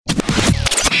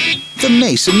The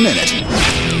Mason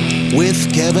Minute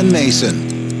with Kevin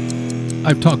Mason.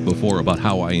 I've talked before about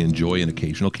how I enjoy an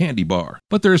occasional candy bar,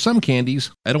 but there are some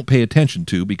candies I don't pay attention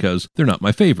to because they're not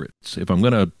my favorites. If I'm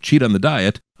going to cheat on the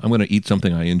diet, I'm going to eat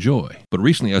something I enjoy. But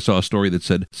recently I saw a story that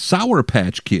said Sour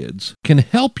Patch Kids can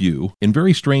help you in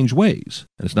very strange ways.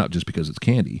 And it's not just because it's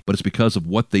candy, but it's because of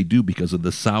what they do, because of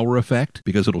the sour effect,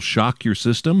 because it'll shock your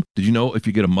system. Did you know if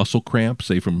you get a muscle cramp,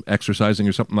 say from exercising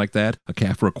or something like that, a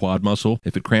calf or a quad muscle,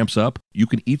 if it cramps up, you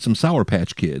can eat some Sour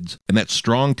Patch Kids. And that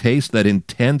strong taste, that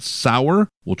intense sour,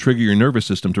 will trigger your nervous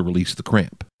system to release the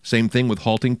cramp. Same thing with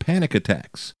halting panic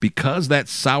attacks. Because that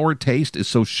sour taste is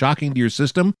so shocking to your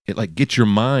system, it gets your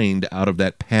mind out of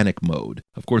that panic mode.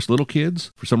 Of course, little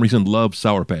kids, for some reason, love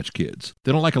Sour Patch Kids.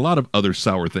 They don't like a lot of other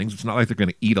sour things. It's not like they're going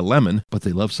to eat a lemon, but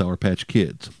they love Sour Patch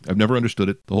Kids. I've never understood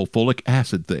it. The whole folic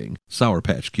acid thing. Sour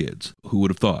Patch Kids. Who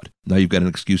would have thought? Now you've got an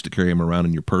excuse to carry them around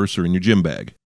in your purse or in your gym bag.